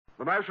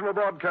The National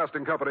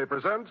Broadcasting Company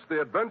presents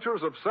The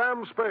Adventures of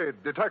Sam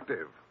Spade,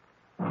 Detective.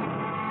 Sam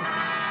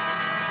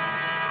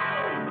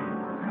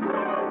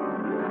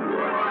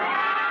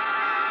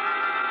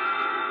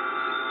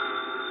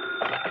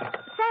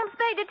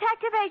Spade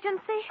Detective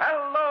Agency.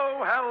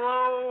 Hello,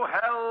 hello,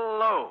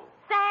 hello.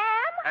 Sam?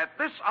 At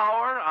this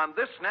hour on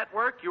this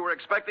network, you were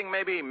expecting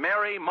maybe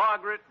Mary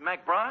Margaret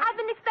McBride? I've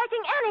been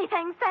expecting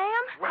anything,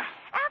 Sam. Well.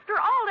 After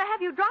all, to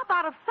have you drop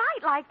out of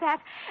sight like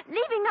that,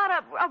 leaving not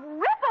a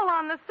ripple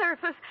on the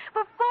surface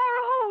for 4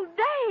 whole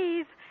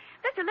days.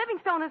 Mr.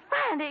 Livingstone is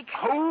frantic.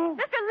 Who?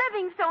 Mr.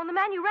 Livingstone, the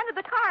man you rented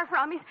the car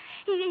from.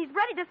 He's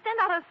ready to send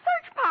out a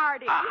search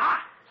party.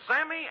 Aha!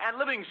 Sammy and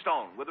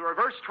Livingstone with a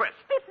reverse twist.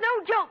 It's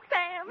no joke,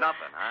 Sam.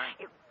 Nothing, huh?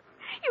 You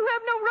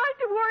have no right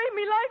to worry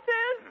me like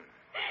this.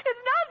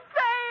 It's not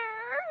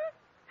fair.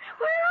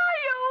 Where are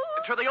you?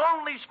 To the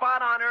only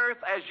spot on Earth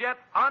as yet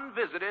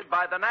unvisited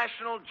by the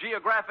National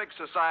Geographic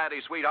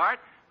Society, sweetheart,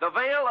 the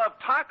Vale of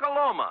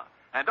Takaloma.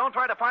 And don't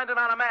try to find it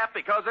on a map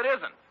because it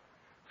isn't.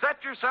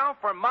 Set yourself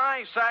for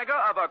my saga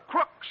of a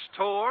crook's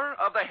tour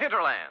of the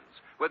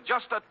hinterlands with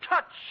just a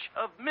touch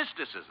of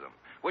mysticism,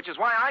 which is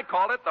why I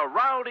call it the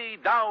Rowdy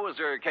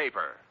Dowser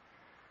caper.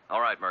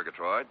 All right,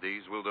 Murgatroyd,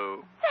 these will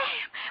do.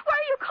 Sam, where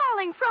are you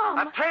calling from?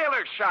 A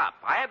tailor shop.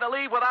 I had to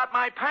leave without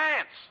my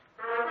pants.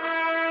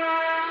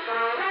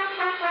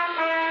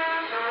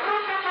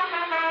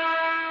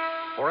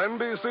 For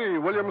NBC,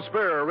 William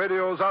Spier,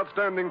 radio's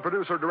outstanding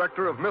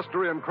producer-director of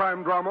mystery and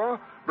crime drama,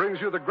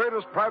 brings you the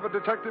greatest private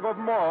detective of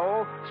them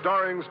all,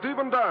 starring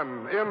Stephen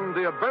Dunne in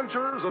The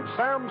Adventures of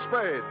Sam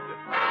Spade.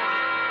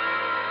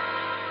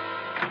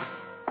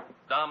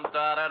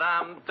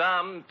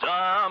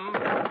 Dum-da-da-dum-dum-dum.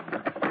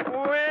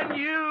 When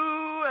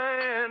you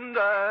and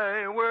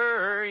I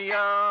were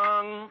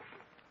young.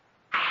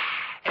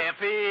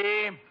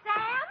 Effie.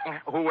 Sam?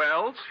 Who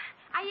else?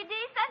 Are you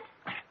decent?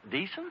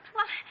 Decent?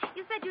 Well,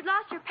 you said you'd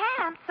lost your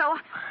pants, so...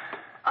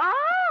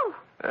 Oh!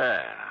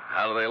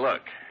 How do they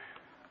look?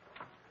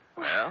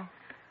 Well?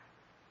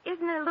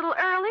 Isn't it a little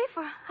early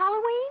for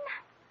Halloween?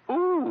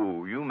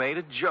 Ooh, you made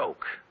a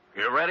joke.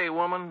 You ready,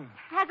 woman?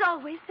 As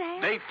always,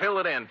 Sam. Date, fill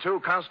it in. 2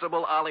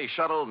 Constable Ollie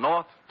Shuttle,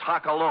 North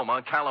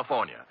Takaloma,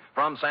 California.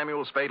 From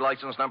Samuel Spade,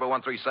 license number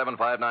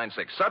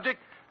 1375596. Subject,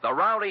 the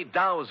Rowdy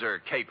Dowser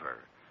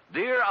caper.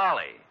 Dear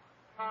Ollie,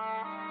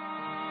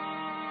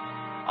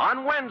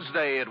 on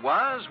Wednesday it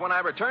was when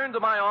I returned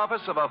to my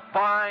office of a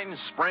fine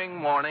spring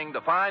morning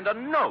to find a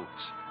note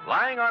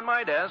lying on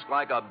my desk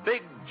like a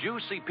big,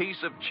 juicy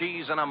piece of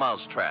cheese in a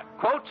mousetrap.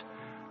 Quote,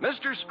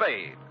 Mr.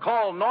 Spade,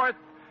 call North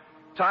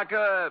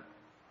Takaloma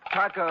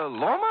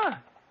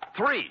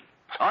 3,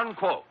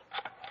 unquote.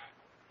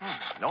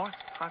 North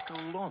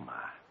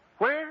Takaloma.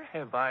 Where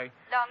have I...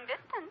 Long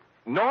distance.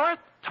 North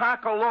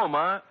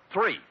Takaloma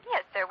 3.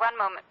 Yes, sir. One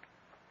moment.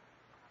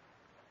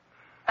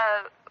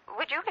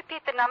 Would you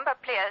repeat the number,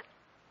 please?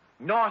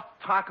 North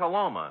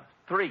Takaloma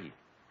 3.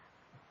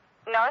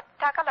 North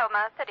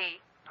Takaloma 3.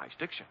 Nice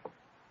diction.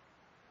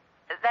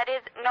 That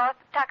is North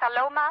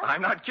Takaloma?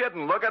 I'm not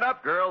kidding. Look it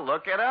up, girl.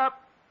 Look it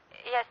up.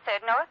 Yes, sir.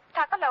 North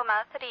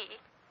Takaloma 3.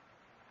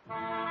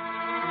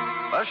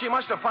 Well, she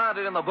must have found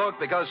it in the book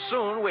because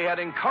soon we had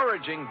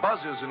encouraging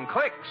buzzes and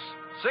clicks.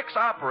 6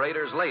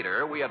 operators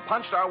later, we had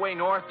punched our way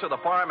north to the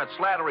farm at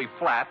Slattery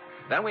Flat.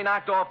 Then we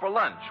knocked off for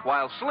lunch,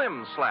 while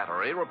Slim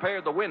Slattery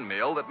repaired the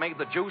windmill that made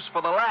the juice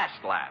for the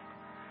last lap.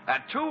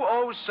 At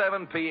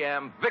 2:07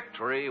 p.m.,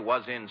 victory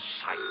was in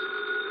sight.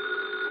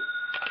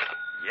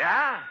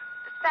 Yeah?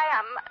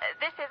 Sam,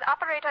 this is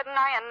Operator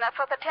Nyan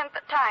for the 10th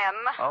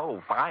time.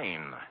 Oh,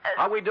 fine.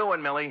 How we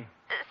doing, Millie?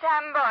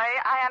 Sam, boy,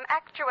 I am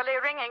actually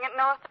ringing at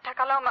North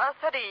Takaloma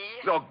 3.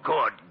 Oh,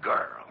 good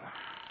girl.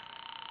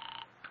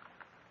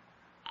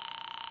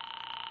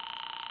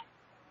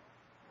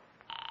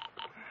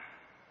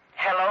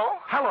 Hello?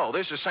 Hello,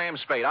 this is Sam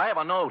Spade. I have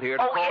a note here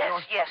to call...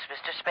 Yes,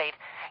 Mr. Spade.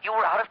 You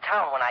were out of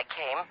town when I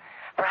came.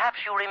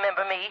 Perhaps you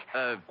remember me.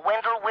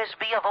 Wendell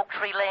Wisby of Oak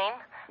Tree Lane,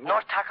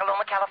 North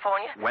Takaloma,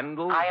 California.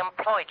 Wendell? I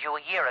employed you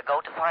a year ago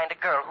to find a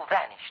girl who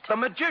vanished. The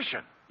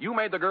magician. You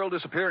made the girl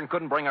disappear and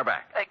couldn't bring her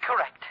back.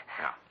 Correct.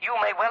 Yeah. You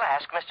may well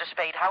ask, Mr.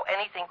 Spade, how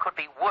anything could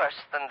be worse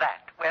than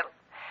that. Well,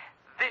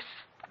 this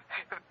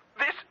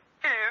is...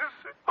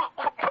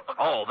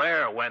 Oh,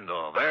 there,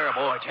 Wendell. There,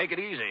 boy. Take it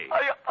easy.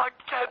 I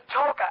can't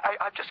talk.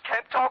 I just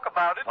can't talk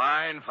about it.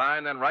 Fine.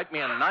 Then write me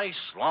a nice,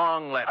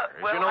 long letter.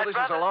 Well, you know, I'd this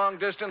rather... is a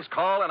long-distance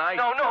call, and I...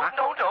 No.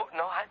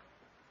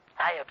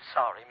 I am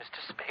sorry, Mr.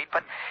 Spade,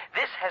 but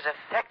this has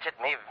affected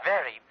me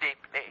very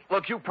deeply.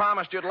 Look, you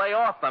promised you'd lay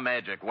off the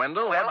magic,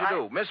 Wendell. Well, What'd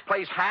you do?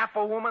 Misplace half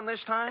a woman this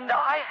time? No,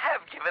 I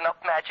have given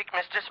up magic,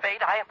 Mr.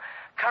 Spade. I am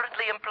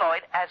currently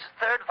employed as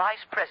 3rd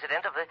Vice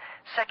President of the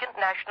 2nd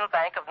National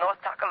Bank of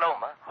North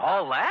Takaloma.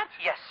 All that?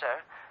 Yes,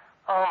 sir.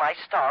 Oh, my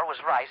star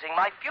was rising.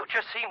 My future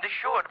seemed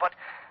assured, but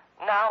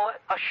Now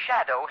a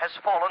shadow has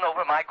fallen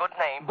over my good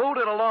name. Boot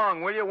it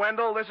along, will you,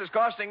 Wendell? This is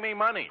costing me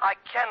money. I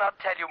cannot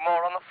tell you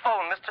more on the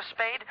phone, Mr.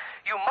 Spade.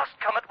 You must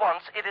come at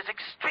once. It is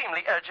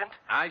extremely urgent.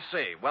 I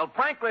see. Well,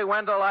 frankly,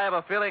 Wendell, I have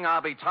a feeling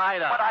I'll be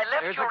tied up. But I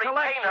left There's your a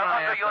collection retainer I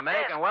under have your to make,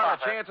 desk, and, well, the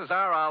Plotter. chances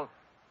are I'll...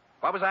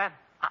 What was that?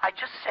 I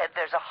just said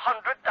there's $100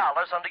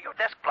 under your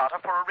desk, Plotter,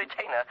 for a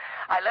retainer.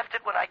 I left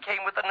it when I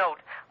came with the note.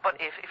 But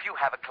if you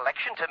have a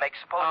collection to make,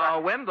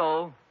 suppose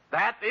Wendell,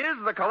 that is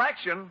the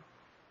collection.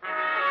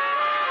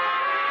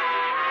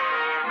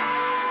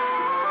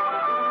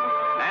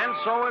 And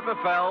so it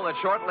befell that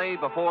shortly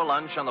before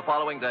lunch on the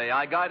following day,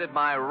 I guided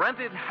my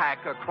rented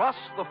hack across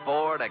the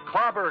ford at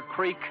Clobber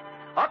Creek,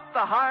 up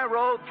the high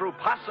road through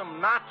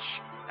Possum Notch,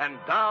 and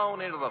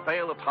down into the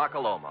Vale of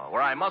Takaloma,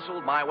 where I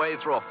muscled my way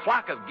through a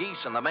flock of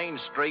geese in the main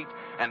street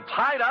and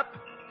tied up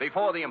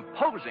before the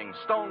imposing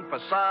stone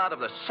facade of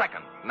the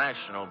Second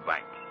National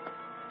Bank.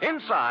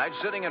 Inside,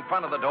 sitting in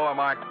front of the door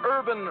marked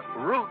Urban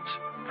Root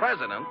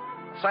President,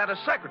 sat a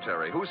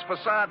secretary whose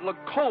facade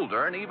looked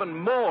colder and even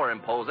more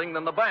imposing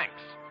than the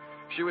bank's.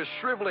 She was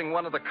shriveling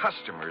one of the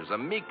customers, a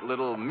meek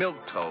little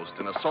milquetoast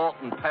in a salt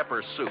and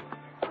pepper soup.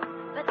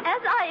 But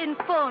as I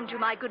informed you,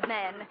 my good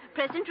man,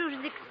 President Root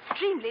is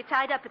extremely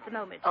tied up at the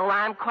moment. Oh,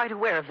 I'm quite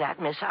aware of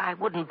that, miss. I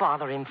wouldn't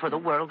bother him for the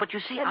world, but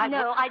you see,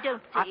 No, I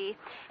don't see.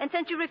 And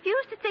since you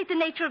refused to state the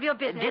nature of your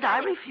business... Did I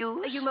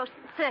refuse? You most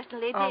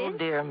certainly did. Oh,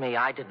 dear me,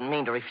 I didn't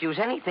mean to refuse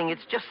anything.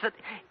 It's just that,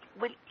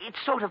 well, it's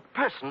sort of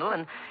personal,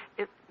 and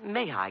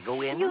may I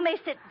go in? You may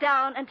sit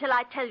down until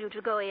I tell you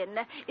to go in.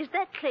 Is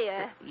that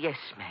clear? Yes,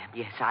 ma'am.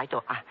 Yes,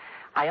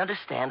 I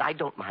understand. I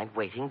don't mind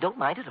waiting. Don't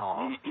mind at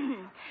all.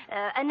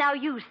 And now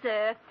you,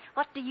 sir.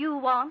 What do you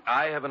want?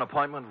 I have an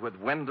appointment with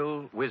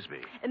Wendell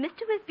Wisby.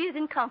 Mr. Wisby is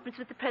in conference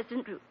with the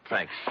President Root.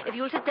 Thanks. If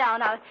you'll sit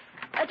down, I'll...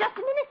 just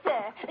a minute,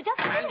 sir. Just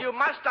a minute. And you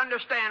must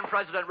understand,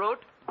 President Root,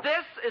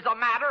 this is a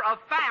matter of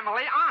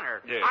family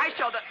honor. Yes. I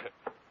shall...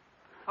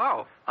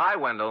 Oh, Hi,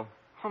 Wendell.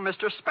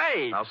 Mr.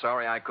 Spade. Now,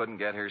 sorry I couldn't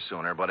get here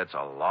sooner, but it's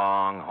a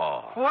long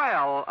haul.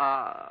 Well,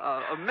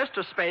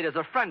 Mr. Spade is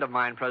a friend of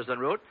mine, President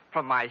Root,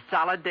 from my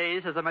salad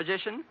days as a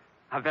magician.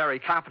 A very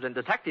competent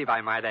detective, I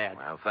might add.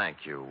 Well,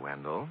 thank you,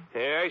 Wendell.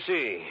 I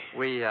see.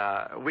 We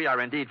are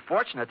indeed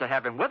fortunate to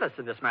have him with us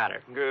in this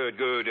matter. Good,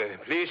 good.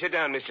 Please sit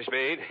down, Mr.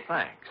 Spade.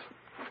 Thanks.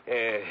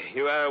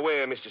 You are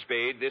aware, Mr.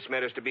 Spade, this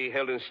matter is to be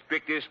held in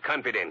strictest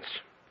confidence.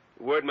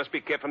 Word must be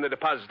kept from the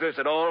depositors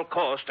at all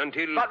cost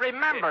until... But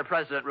remember,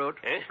 President Root,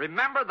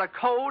 remember the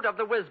code of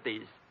the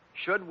Wisbys.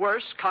 Should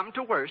worst come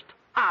to worst,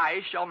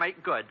 I shall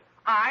make good.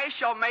 I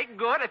shall make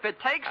good if it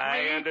takes me...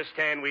 I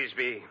understand,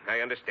 Wisby.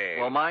 I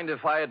understand. Well, mind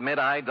if I admit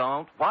I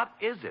don't? What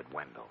is it,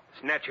 Wendell?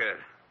 Snatcher.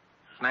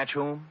 Snatch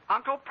whom?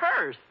 Uncle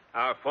Purse.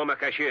 Our former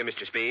cashier,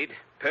 Mr. Spade.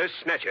 Purse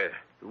Snatcher.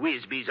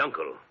 Wisby's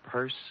uncle.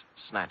 Purse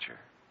Snatcher.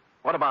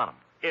 What about him?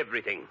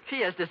 Everything.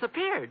 He has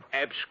disappeared.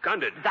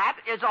 Absconded. That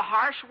is a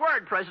harsh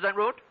word, President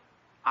Root.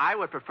 I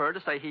would prefer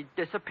to say he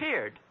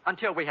disappeared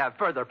until we have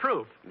further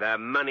proof. The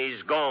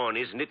money's gone,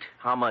 isn't it?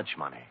 How much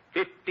money?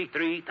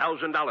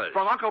 $53,000.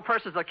 From Uncle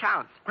Purse's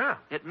accounts. Huh.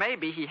 It may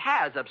be he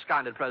has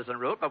absconded, President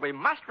Root, but we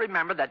must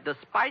remember that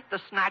despite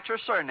the Snatcher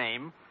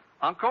surname,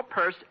 Uncle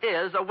Purse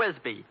is a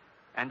Wisby.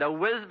 And a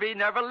Wisby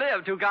never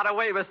lived who got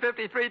away with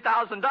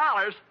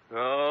 $53,000.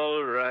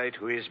 All right,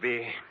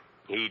 Wisby.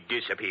 He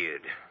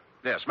disappeared.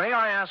 Yes, may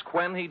I ask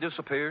when he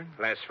disappeared?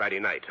 Last Friday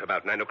night,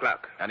 about 9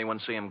 o'clock. Anyone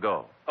see him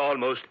go?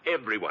 Almost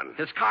everyone.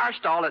 His car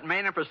stalled at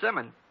Main and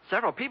Persimmon.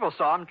 Several people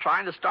saw him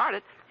trying to start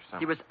it.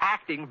 He was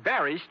acting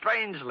very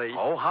strangely.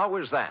 Oh, how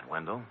was that,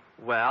 Wendell?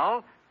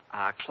 Well,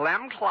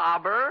 Clem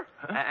Clobber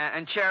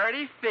and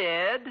Charity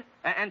Fid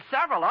and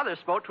several others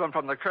spoke to him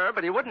from the curb,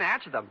 but he wouldn't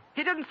answer them.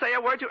 He didn't say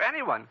a word to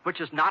anyone, which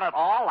is not at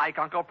all like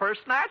Uncle Purse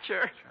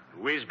Snatcher.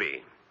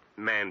 Wisby,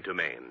 man to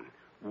man.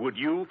 Would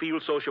you feel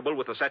sociable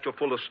with a satchel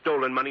full of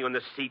stolen money on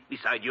the seat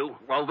beside you?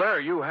 Well,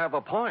 there you have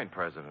a point,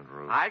 President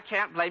Root. I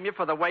can't blame you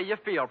for the way you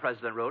feel,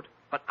 President Root,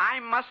 but I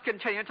must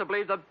continue to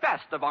believe the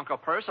best of Uncle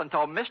Purse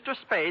until Mr.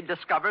 Spade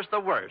discovers the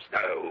worst.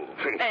 Oh.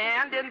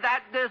 And in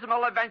that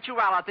dismal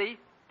eventuality,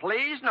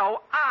 please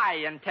know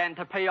I intend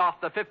to pay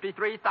off the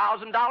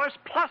 $53,000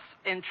 plus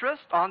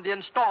interest on the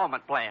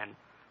installment plan.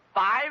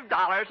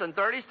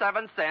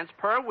 $5.37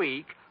 per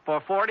week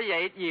for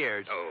 48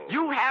 years. Oh.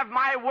 You have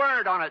my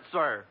word on it,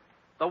 sir.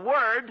 The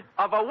word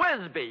of a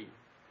Wisby.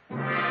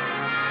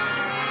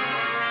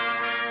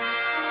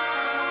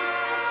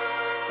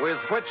 With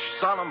which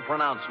solemn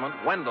pronouncement,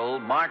 Wendell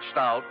marched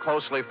out,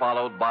 closely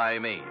followed by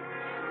me.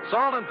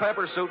 Salt and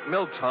Pepper Suit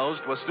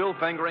Milquetoast was still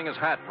fingering his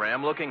hat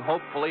brim, looking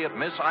hopefully at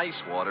Miss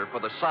Icewater for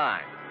the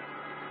sign.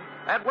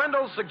 At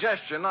Wendell's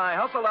suggestion, I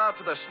hustled out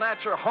to the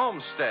Snatcher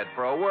homestead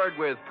for a word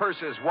with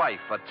Percy's wife,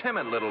 a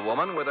timid little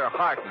woman with her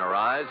heart in her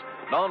eyes,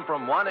 known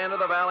from one end of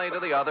the valley to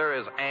the other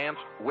as Aunt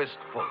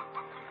Wistful.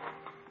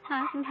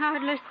 I can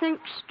hardly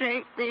think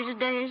straight these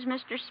days,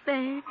 Mr.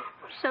 Spade.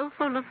 So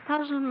full of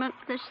puzzlement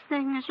this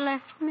thing has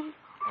left me.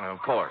 Well, of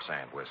course,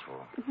 Aunt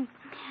Wistful.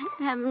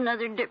 Have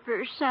another dipper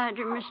of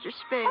cider, Mr.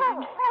 Spade.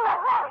 Oh,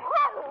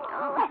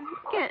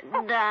 Get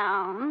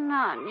down,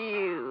 not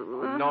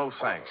you. No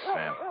thanks,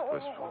 Sam.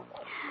 Wistful.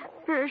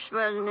 Purse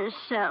wasn't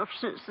himself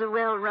since the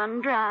well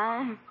run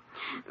dry.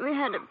 We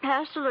had a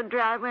passel of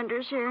dry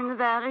winters here in the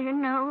valley, you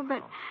know,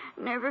 but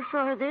never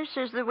for this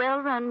as the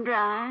well run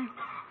dry.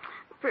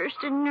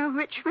 First didn't know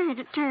which way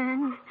to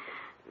turn.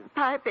 The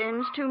pipe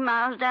end's 2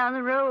 miles down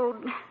the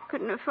road.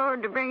 Couldn't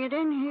afford to bring it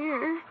in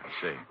here. I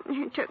see.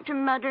 He took to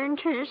muttering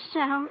to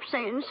himself,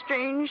 saying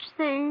strange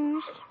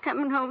things.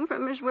 Coming home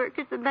from his work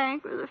at the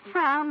bank with a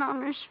frown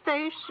on his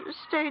face.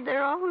 Stayed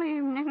there all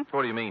evening.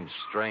 What do you mean,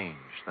 strange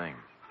things?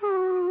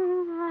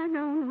 Oh, I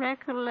don't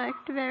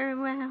recollect very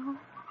well.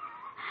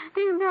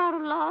 He brought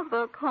a law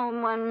book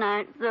home one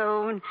night,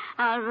 though, and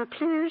out of a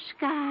clear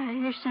sky,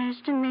 he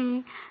says to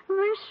me,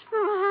 "Wistful,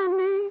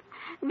 honey,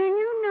 do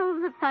you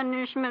know the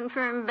punishment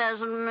for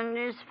embezzlement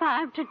is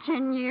 5 to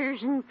 10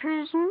 years in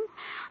prison?"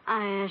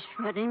 I asked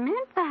what he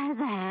meant by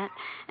that,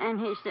 and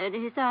he said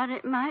he thought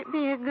it might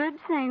be a good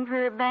thing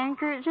for a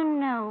banker to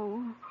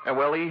know.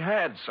 Well, he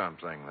had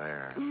something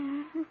there.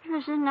 It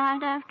was the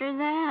night after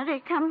that. He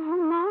come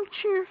home all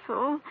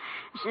cheerful.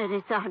 Said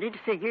he thought he'd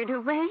figured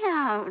a way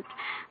out.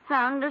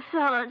 Found a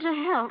fella to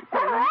help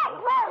him.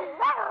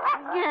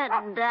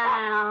 Get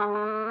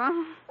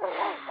down.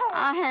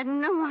 I had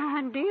no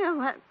idea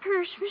what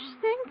Perce was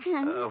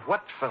thinking.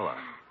 What fella?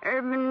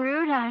 Urban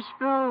Root, I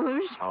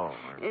suppose. Oh.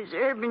 It's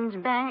Urban's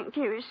bank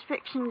he was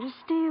fixing to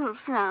steal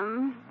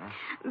from.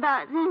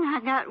 About then I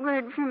got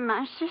word from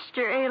my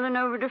sister ailing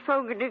over to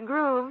Fogarty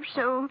Grove,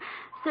 so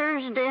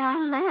Thursday I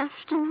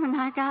left, and when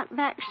I got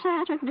back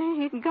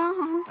Saturday, he'd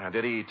gone.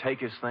 Did he take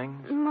his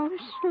things?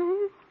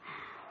 Mostly.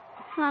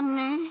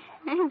 Funny.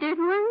 He did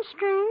one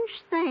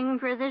strange thing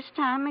for this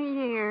time of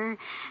year.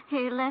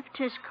 He left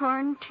his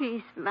corn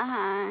teeth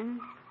behind.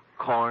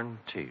 Corn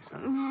teeth,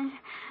 huh?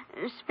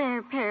 A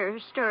spare pair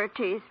of store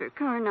teeth for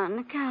corn on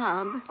the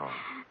cob. Oh.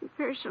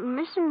 Perce will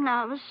miss him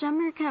now with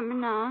summer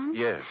coming on.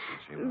 Yes,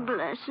 he will.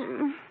 Bless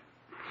him.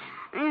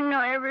 You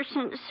know, ever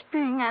since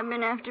spring, I've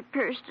been after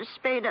Perce to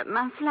spade up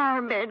my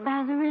flower bed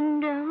by the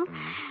window.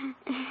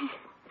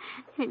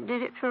 He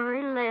did it before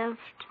he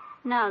left,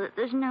 now that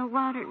there's no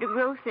water to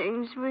grow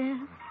things with.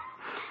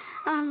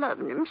 I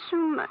loved him so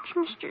much,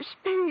 Mr.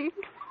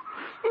 Spade.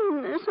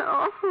 Isn't this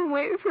awful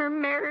way for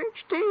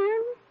marriage to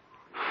end?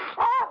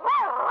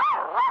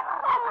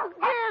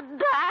 Get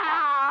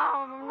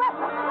down!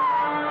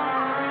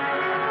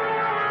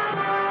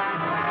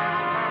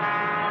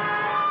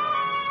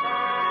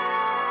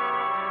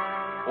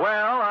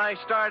 Well, I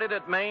started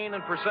at Main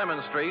and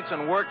Persimmon Streets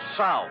and worked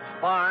south,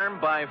 farm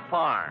by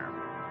farm.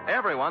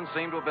 Everyone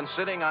seemed to have been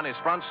sitting on his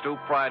front stoop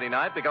Friday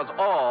night because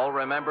all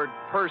remembered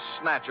Purse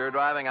Snatcher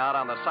driving out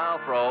on the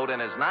South Road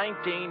in his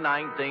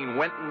 1919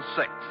 Winton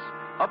 6.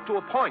 Up to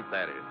a point,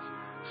 that is.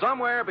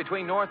 Somewhere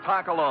between North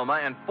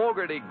Takaloma and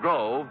Fogarty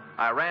Grove,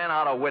 I ran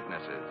out of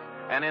witnesses.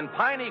 And in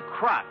Piney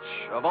Crotch,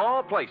 of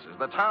all places,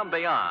 the town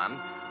beyond,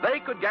 they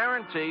could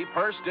guarantee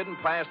Purse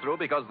didn't pass through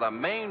because the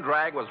main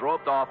drag was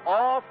roped off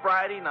all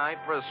Friday night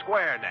for a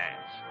square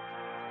dance.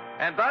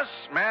 And thus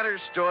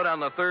matters stood on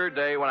the third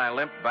day when I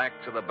limped back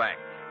to the bank.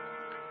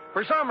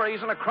 For some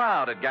reason, a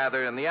crowd had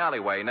gathered in the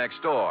alleyway next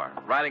door.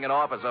 Writing it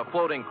off as a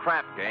floating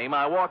crap game,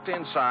 I walked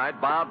inside,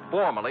 bowed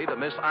formally to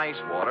Miss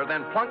Icewater,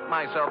 then plunked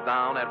myself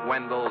down at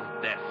Wendell's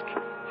desk.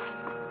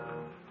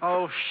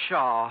 Oh,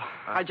 Shaw.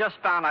 I just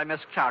found I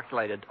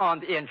miscalculated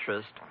on the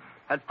interest.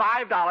 At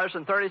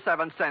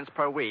 $5.37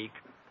 per week,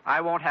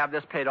 I won't have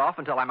this paid off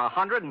until I'm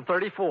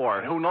 134.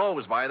 And who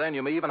knows, by then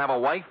you may even have a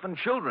wife and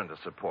children to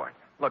support.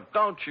 Look,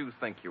 don't you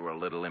think you were a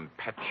little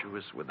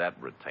impetuous with that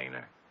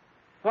retainer?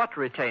 What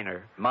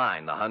retainer?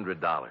 Mine, the $100.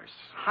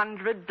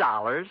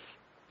 $100?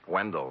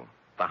 Wendell,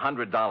 the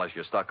 $100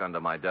 you stuck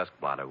under my desk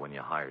blotter when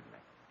you hired me.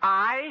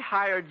 I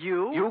hired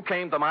you? You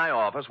came to my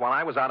office while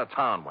I was out of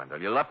town, Wendell.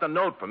 You left a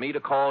note for me to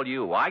call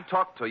you. I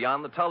talked to you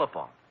on the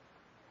telephone.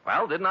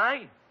 Well, didn't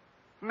I?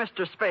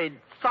 Mr. Spade,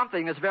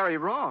 something is very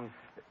wrong.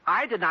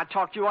 I did not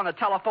talk to you on the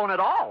telephone at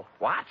all.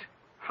 What?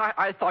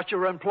 I thought you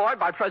were employed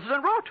by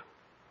President Root.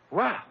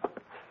 Well,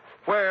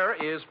 where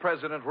is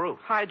President Root?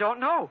 I don't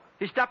know.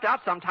 He stepped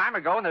out some time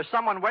ago, and there's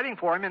someone waiting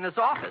for him in his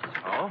office.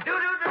 Oh?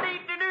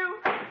 Do-do-do-dee-do-do.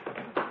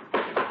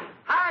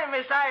 Hi,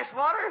 Miss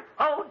Icewater.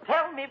 Oh,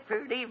 tell me,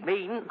 pretty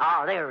mean,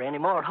 are there any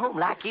more at home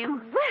like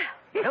you?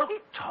 Milk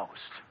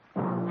toast.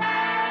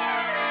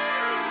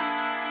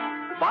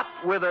 But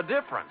with a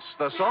difference.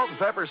 The salt and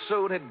pepper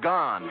suit had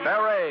gone.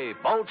 Beret,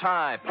 bow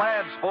tie,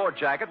 plaid sport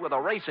jacket with a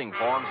racing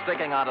form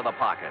sticking out of the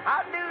pocket.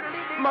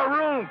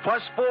 Maroon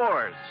plus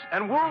fours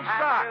and wool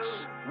socks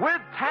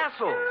with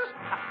tassels.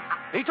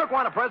 He took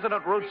one of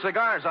President Root's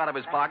cigars out of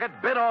his pocket,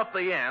 bit off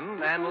the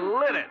end, and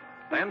lit it.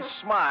 Then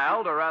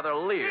smiled, or rather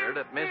leered,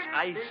 at Miss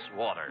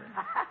Icewater.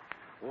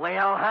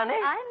 Well, honey?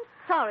 I'm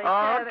sorry,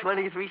 Oh, sir.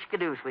 23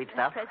 skidoo, sweet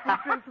stuff. President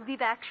Root will be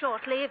back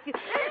shortly if you...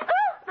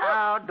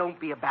 Oh, don't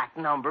be a back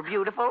number,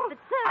 beautiful. But,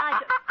 sir,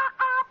 I...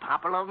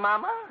 Papa love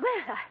Mama?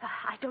 Well,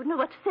 I don't know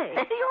what to say.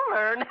 You'll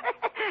learn.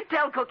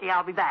 Tell Cookie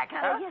I'll be back,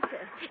 huh? Yes,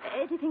 sir.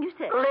 Anything you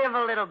say. Live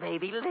a little,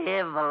 baby.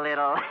 Live a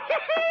little.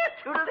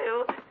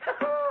 Toodaloo.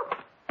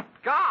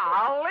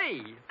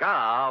 Golly.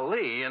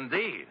 Golly,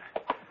 indeed.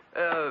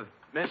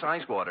 Miss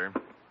Icewater.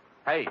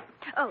 Hey,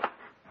 Oh,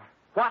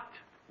 what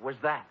was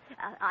that?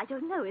 I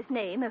don't know his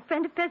name. A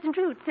friend of President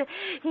Root's.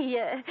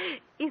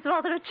 He's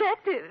rather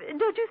attractive,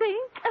 don't you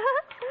think?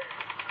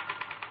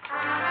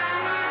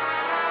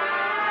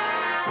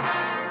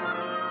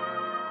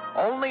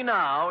 Only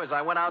now, as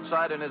I went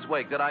outside in his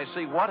wake, did I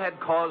see what had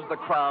caused the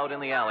crowd in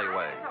the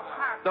alleyway.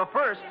 The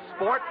first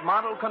sport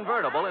model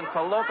convertible in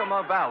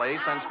Tolokema Valley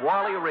since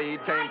Wally Reed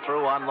came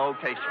through on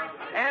location.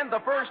 And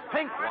the first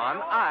pink one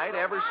I'd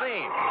ever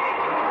seen.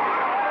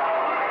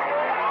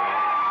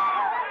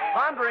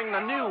 Pondering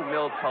the new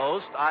milk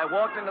toast, I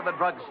walked into the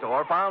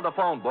drugstore, found a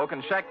phone book,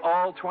 and checked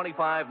all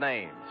 25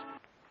 names.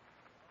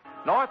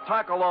 North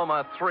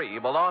Takaloma 3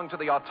 belonged to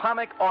the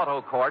Atomic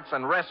Auto Courts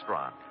and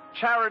Restaurant.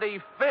 Charity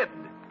Fidd,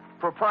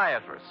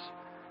 proprietress.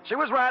 She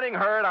was riding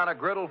herd on a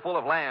griddle full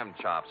of lamb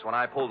chops when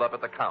I pulled up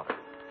at the counter.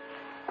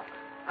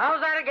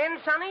 How's that again,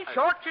 Sonny?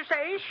 Short, you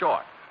say?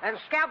 Short. And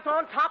scalped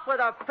on top with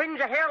a fringe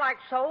of hair like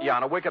so? Yeah,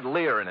 and a wicked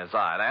leer in his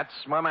eye. That's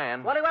my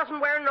man. Well, he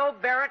wasn't wearing no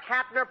barrack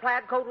hat nor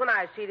plaid coat when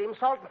I seen him.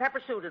 Salt and pepper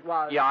suit it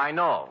was. Yeah, I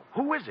know.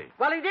 Who is he?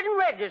 Well, he didn't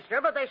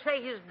register, but they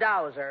say he's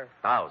Dowser.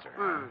 Dowser.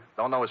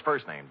 Don't know his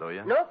first name, do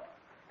you? Nope.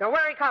 Now,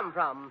 where he come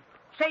from?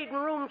 Stayed in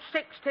room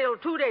 6 till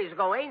 2 days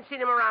ago. Ain't seen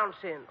him around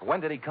since. When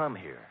did he come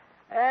here?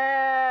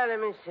 Let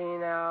me see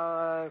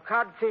now.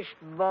 Codfish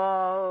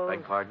ball.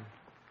 Beg pardon?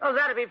 Oh,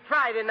 that'd be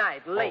Friday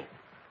night, late.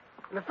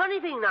 And the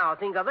funny thing now,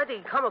 think of it,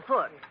 he'd come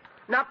afoot.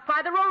 Not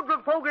by the road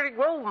from Fogarty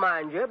Grove,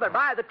 mind you, but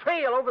by the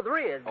trail over the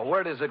ridge. Well,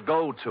 where does it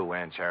go to,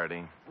 Aunt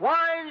Charity?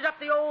 Winds up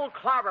the old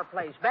clobber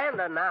place,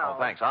 Bandon now. Oh,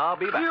 thanks. I'll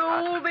be back.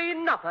 You'll be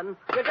nothing.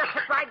 You just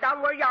sit right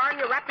down where you are and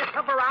you wrap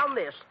yourself around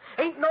this.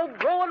 Ain't no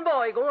growing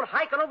boy going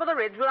hiking over the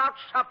ridge without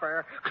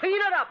supper. Clean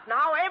it up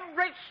now,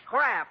 every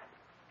scrap.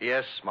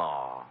 Yes,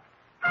 Ma.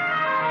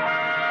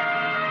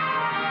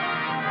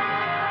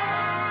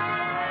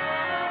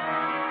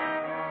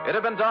 It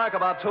had been dark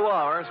about 2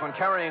 hours when,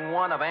 carrying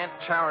one of Aunt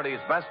Charity's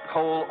best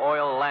coal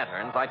oil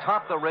lanterns, I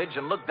topped the ridge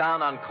and looked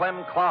down on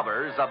Clem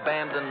Clobber's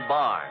abandoned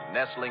barn,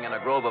 nestling in a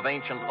grove of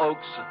ancient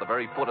oaks at the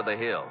very foot of the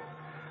hill.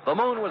 The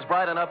moon was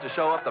bright enough to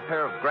show up the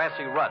pair of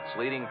grassy ruts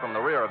leading from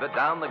the rear of it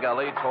down the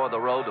gully toward the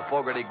road to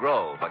Fogarty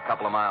Grove, a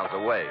couple of miles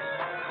away.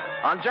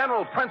 On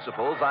general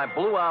principles, I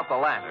blew out the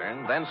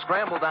lantern, then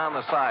scrambled down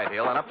the side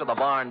hill and up to the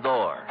barn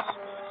door.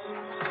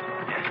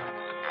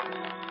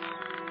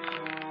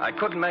 I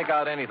couldn't make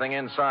out anything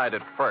inside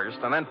at first,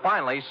 and then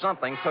finally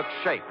something took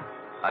shape.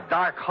 A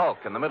dark hulk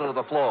in the middle of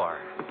the floor.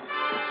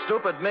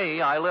 Stupid me,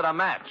 I lit a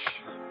match.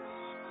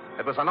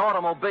 It was an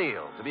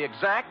automobile. To be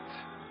exact,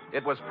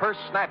 it was Purse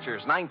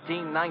Snatcher's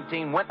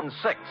 1919 Winton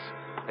 6.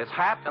 His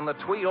hat and the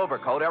tweed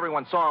overcoat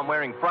everyone saw him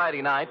wearing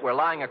Friday night were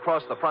lying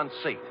across the front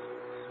seat.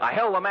 I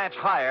held the match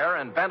higher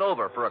and bent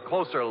over for a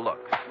closer look.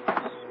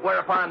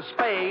 Whereupon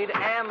Spade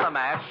and the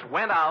match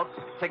went out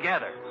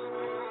together.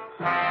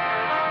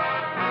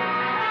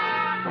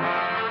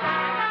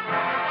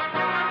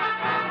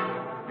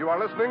 You are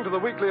listening to the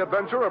weekly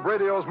adventure of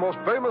radio's most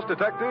famous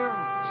detective,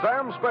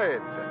 Sam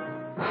Spade.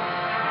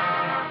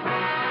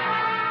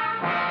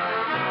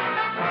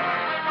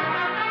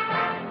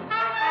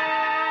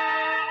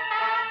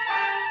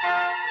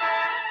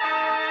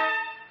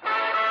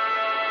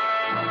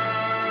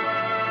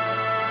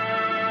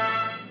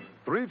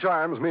 Three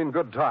chimes mean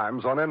good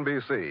times on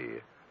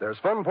NBC. There's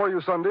fun for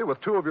you Sunday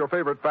with two of your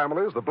favorite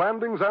families, the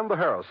Blandings and the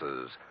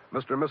Harrises.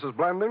 Mr. and Mrs.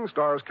 Blanding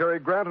stars Cary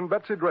Grant and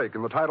Betsy Drake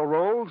in the title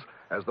roles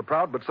as the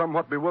proud but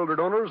somewhat bewildered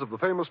owners of the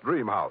famous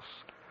Dream House.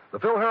 The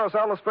Phil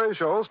Harris-Alice Faye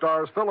Show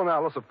stars Phil and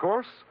Alice, of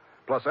course,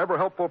 plus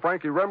ever-helpful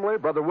Frankie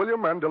Remley, Brother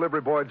William, and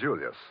delivery boy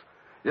Julius.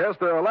 Yes,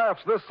 there are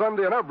laughs this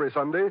Sunday and every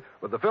Sunday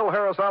with the Phil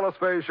Harris-Alice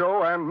Faye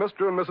Show and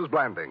Mr. and Mrs.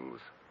 Blandings.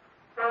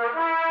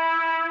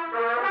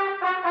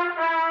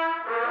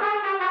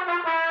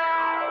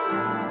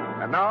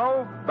 And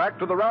now, back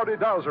to the Rowdy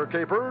Dowser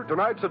caper,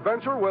 tonight's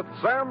adventure with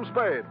Sam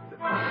Spade.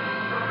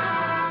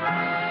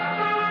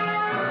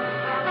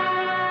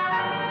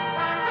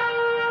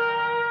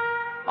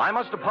 I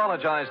must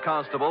apologize,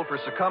 Constable, for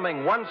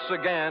succumbing once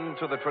again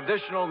to the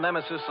traditional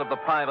nemesis of the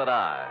private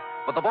eye.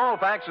 But the bald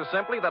facts are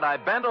simply that I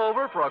bent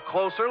over for a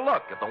closer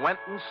look at the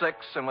Winton 6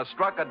 and was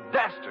struck a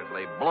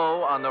dastardly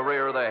blow on the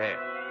rear of the head.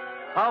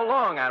 How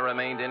long I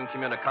remained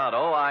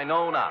incommunicado, I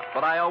know not,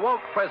 but I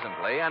awoke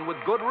presently, and with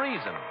good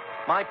reason.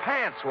 My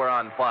pants were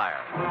on fire.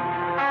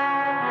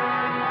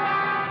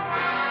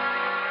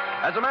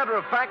 As a matter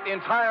of fact, the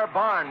entire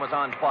barn was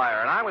on fire,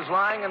 and I was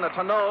lying in the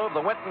tonneau of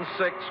the Winton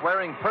 6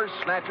 wearing Purse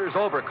Snatcher's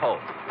overcoat.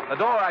 The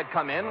door I'd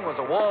come in was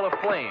a wall of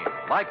flame,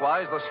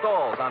 likewise the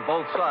stalls on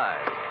both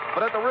sides.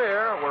 But at the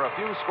rear were a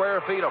few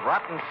square feet of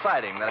rotten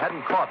siding that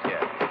hadn't caught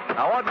yet.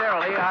 Now,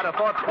 ordinarily, I'd have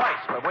thought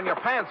twice, but when your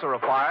pants are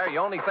afire, you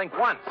only think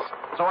once.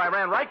 So I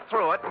ran right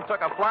through it and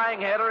took a flying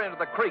header into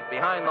the creek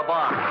behind the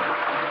barn.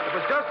 It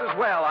was just as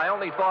well I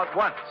only thought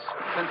once,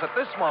 since at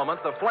this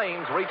moment the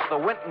flames reached the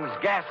Winton's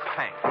gas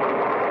tank.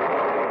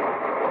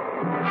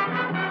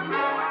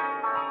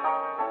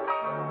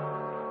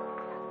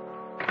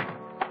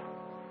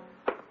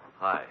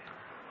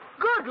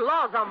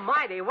 Laws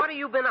almighty, what have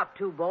you been up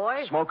to,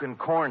 boy? Smoking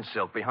corn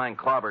silk behind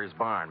Clobber's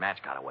barn.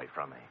 Match got away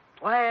from me.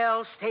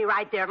 Well, stay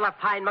right there till I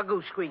find my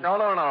goose grease.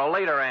 No.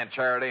 Later, Aunt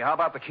Charity. How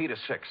about the key to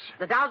 6?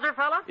 The Dowser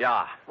fella?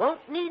 Yeah. Won't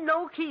need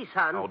no key,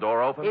 son. No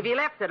door open? If he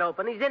left it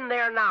open, he's in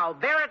there now.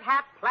 Barrett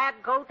hat, plaid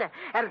coat,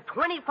 and a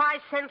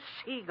 25-cent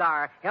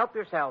cigar. Help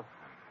yourself.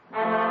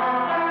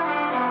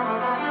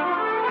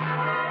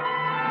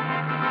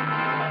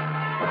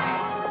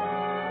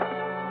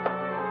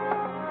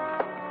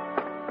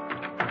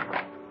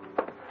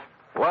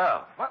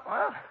 Well.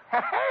 Well,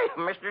 hey,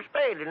 Mr.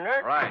 Spade, isn't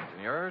it? Right,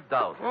 and you're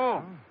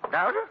Dowser.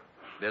 Dowser?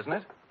 Isn't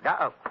it?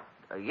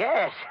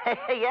 Yes.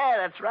 Yeah,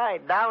 that's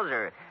right,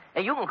 Dowser.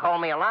 Hey, you can call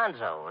me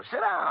Alonzo. Sit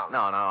down. No,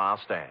 I'll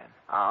stand.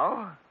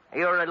 Oh?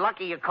 You're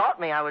lucky you caught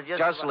me. I was just...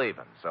 Just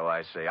leaving, so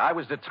I see. I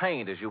was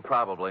detained, as you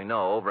probably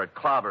know, over at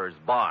Clobber's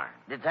barn.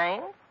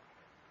 Detained?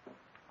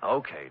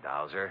 Okay,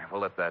 Dowser.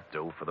 We'll let that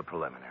do for the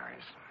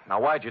preliminaries.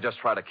 Now, why'd you just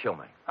try to kill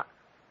me?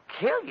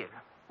 Kill you?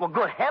 Well,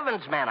 good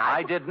heavens, man,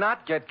 I did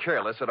not get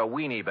careless at a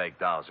weenie bake,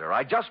 Dowser.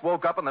 I just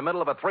woke up in the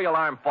middle of a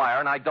 3-alarm fire,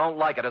 and I don't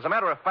like it. As a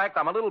matter of fact,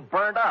 I'm a little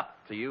burned up,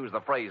 to use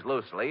the phrase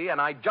loosely, and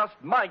I just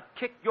might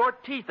kick your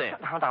teeth in.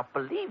 Now,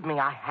 believe me,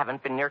 I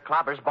haven't been near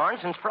Clobber's barn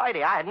since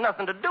Friday. I had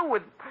nothing to do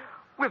with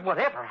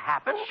whatever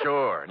happened.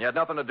 Sure, and you had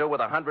nothing to do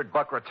with a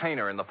 $100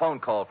 retainer in the phone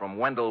call from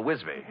Wendell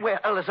Wisby. Well,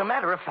 as a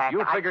matter of fact,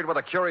 You figured with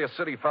a curious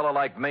city fellow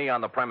like me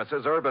on the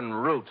premises, urban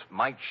root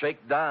might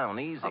shake down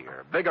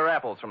easier. Bigger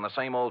apples from the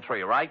same old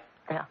tree, right?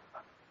 Yeah.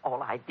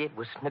 All I did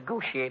was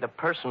negotiate a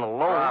personal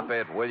loan. Drop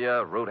it, will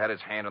you? Root had his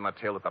hand on the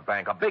till at the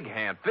bank. A big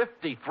hand,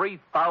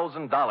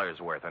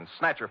 $53,000 worth, and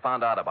Snatcher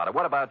found out about it.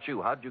 What about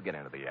you? How'd you get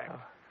into the act?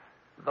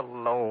 The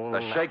loan.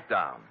 The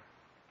shakedown.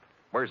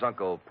 Where's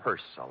Uncle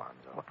Purse,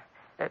 Alonzo?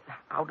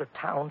 Out of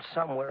town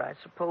somewhere, I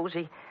suppose.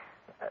 He...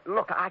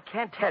 look, I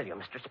can't tell you,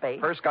 Mr. Spade.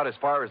 Purse got as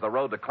far as the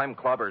road to Clem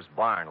Clobber's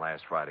barn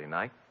last Friday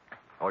night.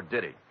 Or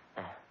did he?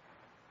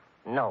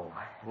 No,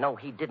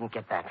 he didn't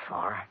get that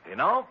far. You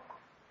know,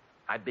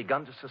 I'd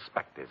begun to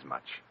suspect as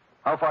much.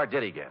 How far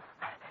did he get?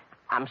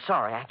 I'm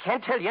sorry, I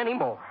can't tell you any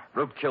more.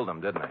 Root killed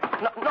him, didn't he?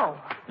 No.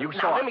 You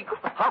saw it.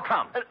 How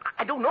come?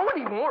 I don't know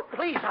anymore.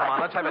 Please. Come on,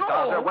 let's have it,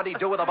 Dowser. What'd he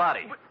do with the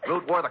body?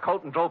 Root wore the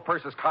coat and drove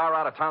Purse's car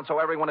out of town so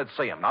everyone would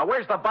see him. Now,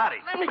 where's the body?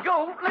 Let me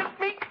go.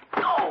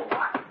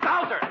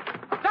 Dowser!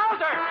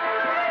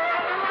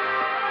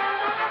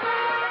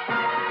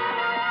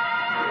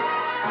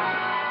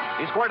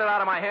 He squirted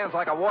out of my hands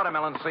like a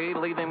watermelon seed,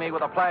 leaving me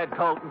with a plaid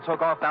coat, and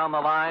took off down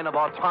the line of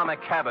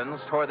atomic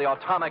cabins toward the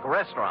atomic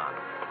restaurant.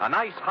 A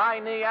nice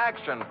high-knee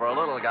action for a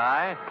little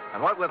guy.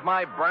 And what with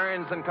my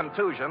burns and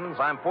contusions,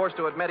 I'm forced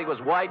to admit he was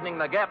widening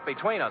the gap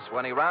between us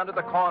when he rounded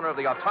the corner of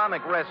the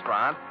atomic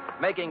restaurant,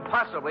 making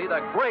possibly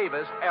the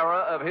gravest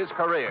error of his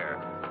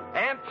career.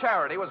 Aunt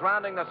Charity was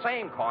rounding the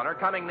same corner,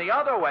 coming the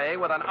other way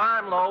with an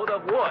armload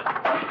of wood.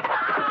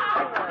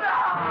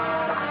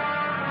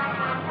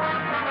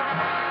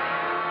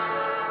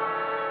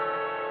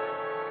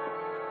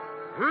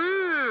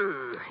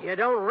 You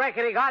don't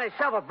reckon he got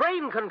himself a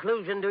brain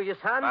conclusion, do you,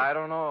 son? I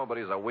don't know, but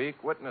he's a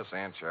weak witness,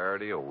 Aunt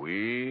Charity, a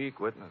weak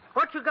witness.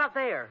 What you got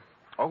there?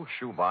 Oh,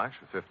 shoebox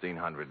for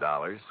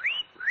 $1,500. A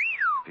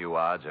few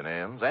odds and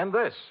ends. And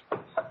this.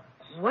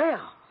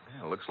 Well.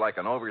 Yeah, looks like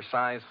an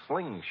oversized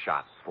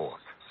slingshot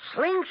fork.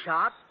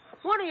 Slingshot?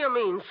 What do you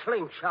mean,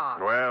 slingshot?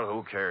 Well,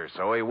 who cares?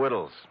 So he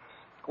whittles.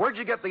 Where'd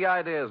you get the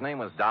idea his name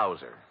was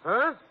Dowser?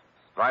 Huh?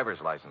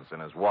 Driver's license in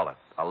his wallet.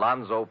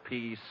 Alonzo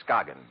P.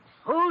 Scoggins.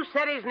 Who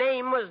said his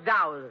name was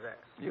Dowser?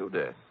 You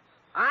did.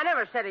 I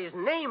never said his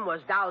name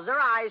was Dowser.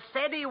 I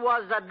said he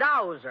was a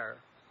dowser.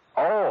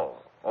 Oh.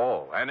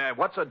 And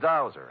what's a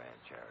dowser,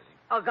 Aunt Charity?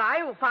 A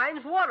guy who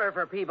finds water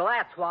for people,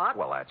 that's what.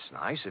 Well, that's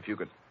nice. If you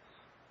could...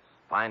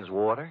 Finds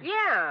water?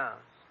 Yeah.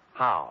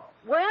 How?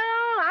 Well,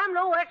 I'm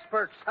no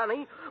expert,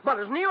 Sonny, but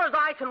as near as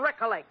I can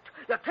recollect,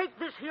 you take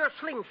this here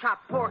slingshot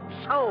fork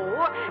so,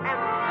 and then...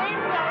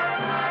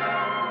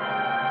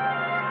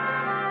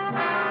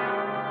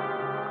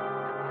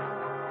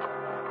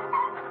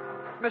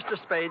 Mr.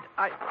 Spade,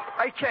 I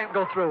can't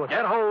go through with it.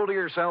 Get hold of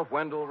yourself,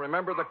 Wendell.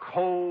 Remember the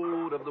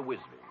code of the Wisby.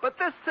 But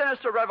this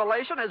sinister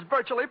revelation has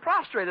virtually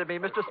prostrated me,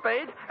 Mr.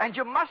 Spade. And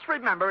you must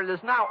remember it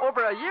is now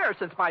over a year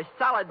since my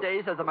salad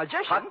days as a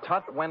magician.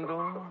 Tut,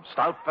 Wendell.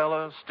 Stout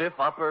fella, stiff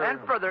upper. And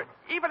further,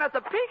 even at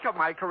the peak of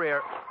my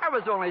career, I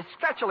was only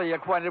sketchily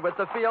acquainted with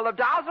the field of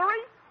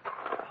dowsery.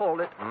 Hold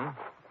it.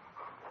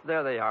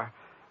 There they are.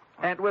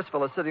 Aunt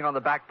Wistful is sitting on the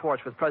back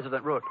porch with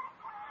President Root.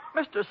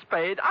 Mr.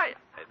 Spade,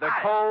 The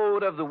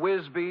code of the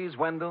Wisbys,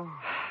 Wendell?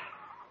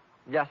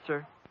 Yes,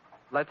 sir.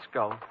 Let's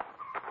go.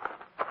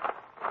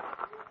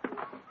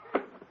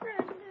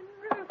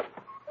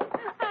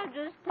 I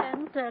just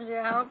can't tell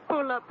you how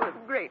full up with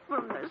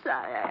gratefulness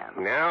I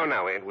am.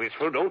 Now, Aunt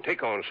Wistful, don't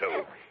take on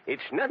so.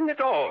 It's nothing at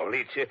all.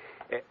 It's,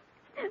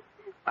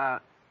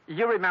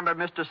 You remember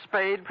Mr.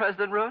 Spade,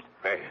 President Root?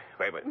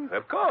 Wait,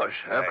 of course.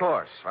 Of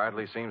course.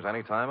 Hardly seems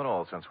any time at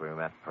all since we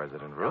met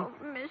President Root. Oh,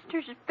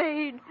 Mr.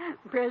 Spade,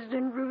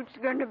 President Root's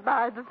going to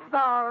buy the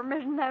farm.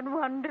 Isn't that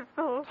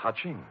wonderful?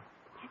 Touching.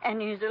 And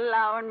he's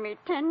allowing me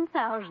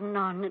 $10,000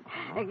 on it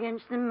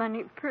against the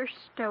money Perce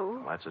stole.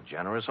 Well, that's a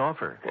generous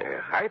offer.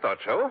 I thought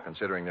so.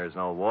 Considering there's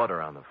no water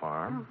on the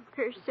farm.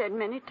 Perce said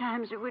many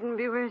times it wouldn't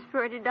be worth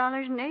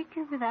 $40 an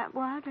acre without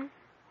water.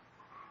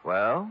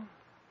 Well?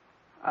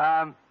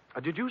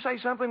 Did you say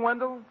something,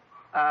 Wendell?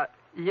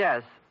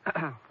 Yes.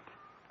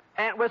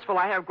 Aunt Wistful,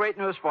 I have great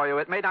news for you.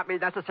 It may not be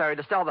necessary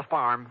to sell the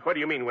farm. What do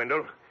you mean,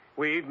 Wendell?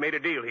 We've made a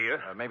deal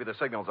here. Maybe the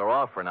signals are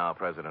off for now,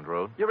 President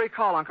Root. You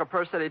recall Uncle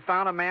Perce said he'd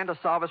found a man to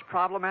solve his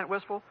problem, Aunt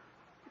Wistful?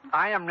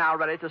 I am now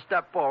ready to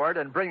step forward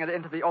and bring it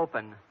into the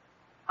open.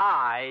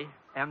 I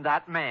am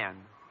that man.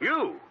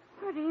 You?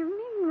 What do you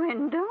mean,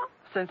 Wendell?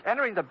 Since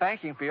entering the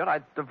banking field, I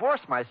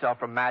divorced myself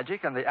from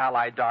magic and the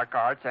allied dark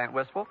arts, Aunt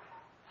Wistful.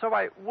 So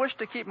I wish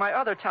to keep my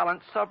other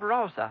talents sub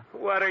rosa.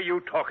 What are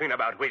you talking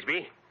about,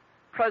 Wisby?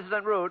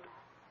 President Root,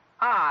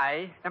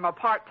 I am a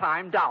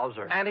part-time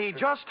dowser. And he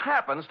just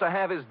happens to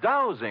have his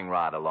dowsing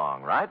rod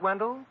along, right,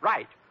 Wendell?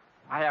 Right.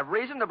 I have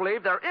reason to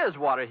believe there is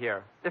water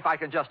here, if I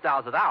can just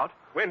douse it out.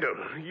 Wendell,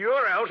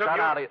 you're out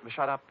of your...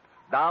 Shut up.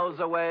 Douse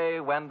away,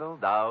 Wendell,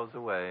 douse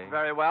away.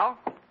 Very well.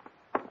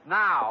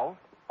 Now,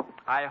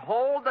 I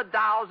hold the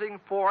dowsing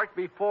fork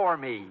before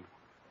me,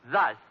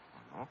 thus.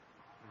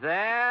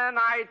 Then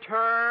I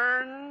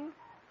turn,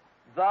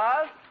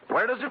 thus.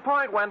 Where does it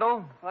point,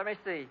 Wendell? Let me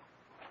see.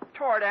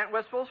 Toward Aunt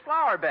Wistful's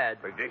flower bed.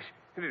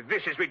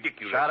 This is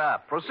ridiculous. Shut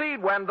up.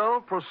 Proceed,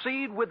 Wendell.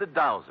 Proceed with the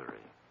dowsery.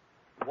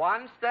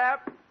 1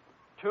 step,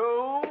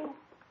 2,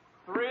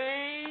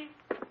 3,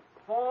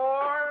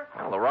 4.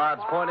 Well, the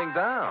rod's pointing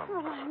down.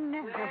 Well, I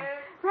never.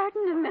 Right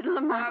in the middle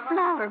of my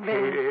flower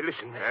bed.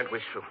 Listen, Aunt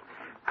Wistful.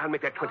 I'll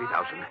make that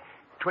 $20,000.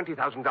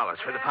 $20,000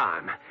 for the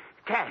farm.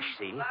 Cash,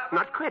 see?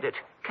 Not credit.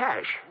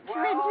 Cash.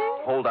 20?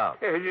 Hold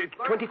out.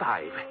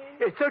 25.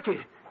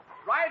 30.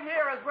 Right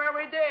here is where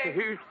we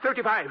dig.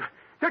 35.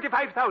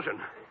 35,000.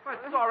 Well,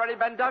 it's already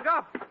been dug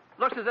up.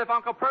 Looks as if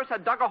Uncle Perce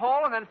had dug a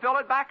hole and then filled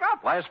it back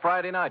up. Last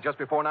Friday night, just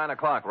before 9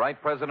 o'clock,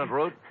 right, President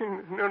Root?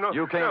 No.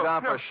 You came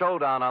down for a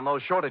showdown on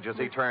those shortages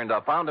he turned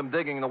up. Found him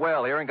digging the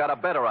well here and got a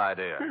better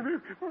idea.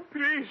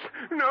 Please,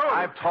 no.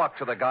 I've talked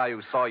to the guy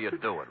who saw you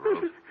do it,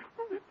 Root.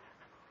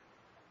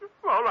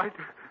 All right.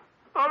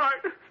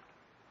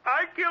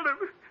 I killed him.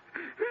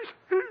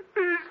 He's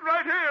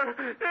right here.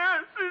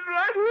 Yes, he's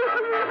right here.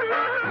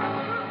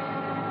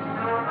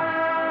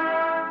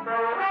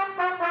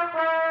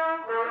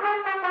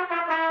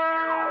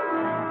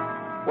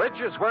 Which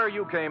is where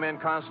you came in,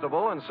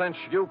 Constable, and since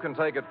you can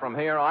take it from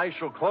here, I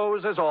shall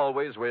close, as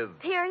always, with...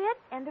 Period.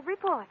 End of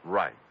report.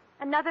 Right.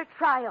 Another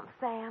triumph,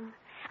 Sam.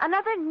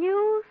 Another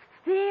new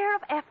sphere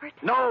of effort.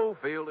 No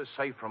field is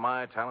safe from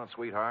my talent,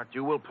 sweetheart.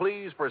 You will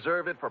please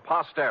preserve it for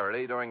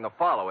posterity during the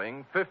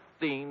following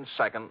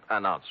 15-second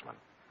announcement.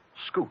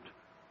 Scoot.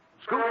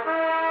 Scoot.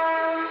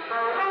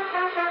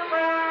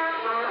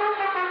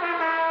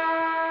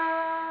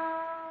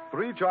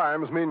 3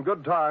 chimes mean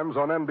good times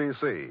on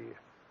NBC.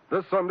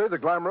 This Sunday, the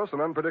glamorous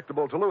and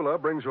unpredictable Tallulah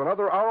brings you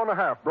another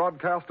hour-and-a-half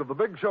broadcast of The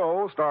Big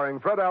Show, starring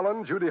Fred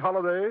Allen, Judy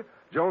Holliday,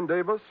 Joan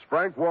Davis,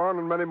 Frank Warren,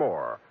 and many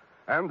more.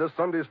 And this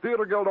Sunday's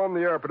Theater Guild on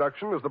the Air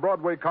production is the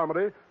Broadway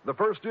comedy The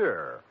First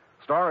Year.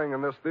 Starring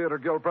in this Theater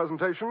Guild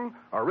presentation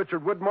are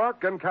Richard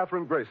Widmark and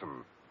Katherine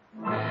Grayson.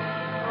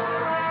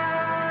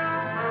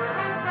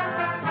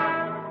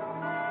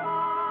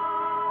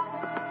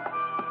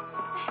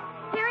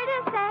 Here it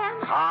is, Sam.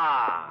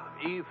 Ah,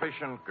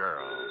 efficient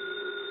girl.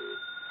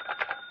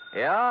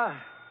 Yeah?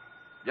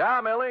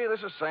 Yeah, Millie, this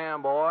is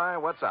Sam, boy.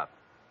 What's up?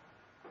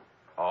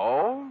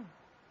 Oh?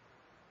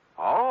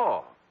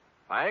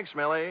 Thanks,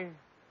 Millie.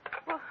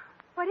 Well,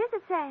 what is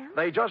it, Sam?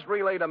 They just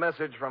relayed a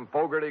message from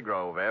Fogarty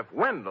Grove, F.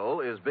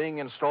 Wendell is being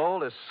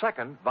installed as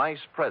second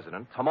vice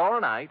president tomorrow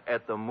night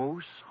at the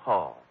Moose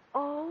Hall.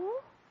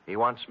 Oh? He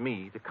wants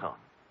me to come.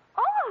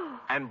 Oh!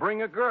 And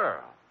bring a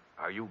girl.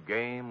 Are you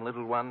game,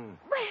 little one?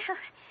 Well,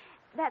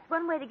 that's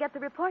one way to get the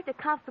report to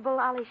Constable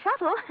Ollie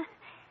Shuttle.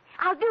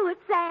 I'll do it,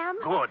 Sam.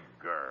 Good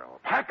girl.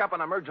 Pack up an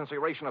emergency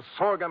ration of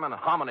sorghum and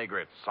hominy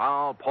grits.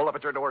 I'll pull up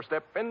at your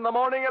doorstep in the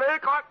morning at 8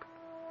 o'clock.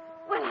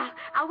 Well,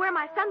 I'll wear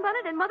my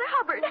sunbonnet and Mother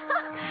Hubbard.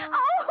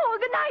 Oh,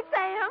 good night,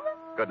 Sam.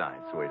 Good night,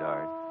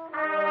 sweetheart.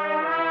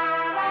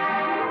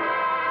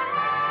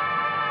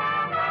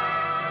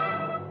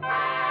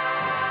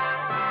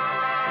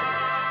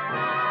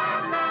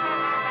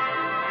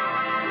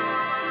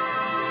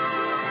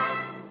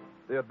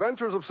 The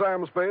Adventures of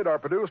Sam Spade are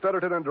produced,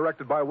 edited, and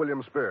directed by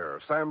William Spier.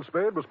 Sam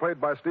Spade was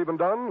played by Stephen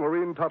Dunne,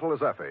 Lurene Tuttle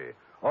as Effie.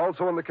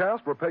 Also in the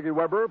cast were Peggy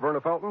Weber,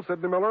 Verna Felton,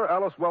 Sidney Miller,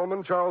 Alice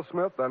Wellman, Charles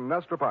Smith, and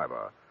Nestor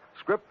Paiva.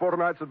 Script for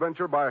tonight's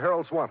adventure by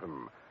Harold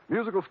Swanton.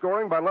 Musical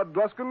scoring by Lud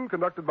Gluskin,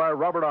 conducted by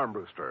Robert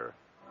Armbruster.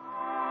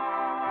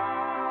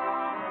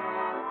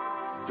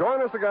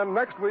 Join us again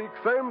next week,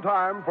 same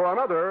time, for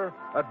another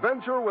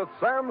Adventure with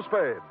Sam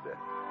Spade.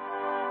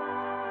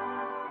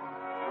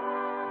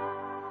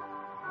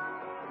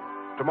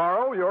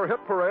 Tomorrow, your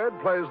hit parade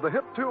plays the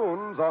hit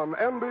tunes on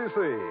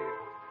NBC.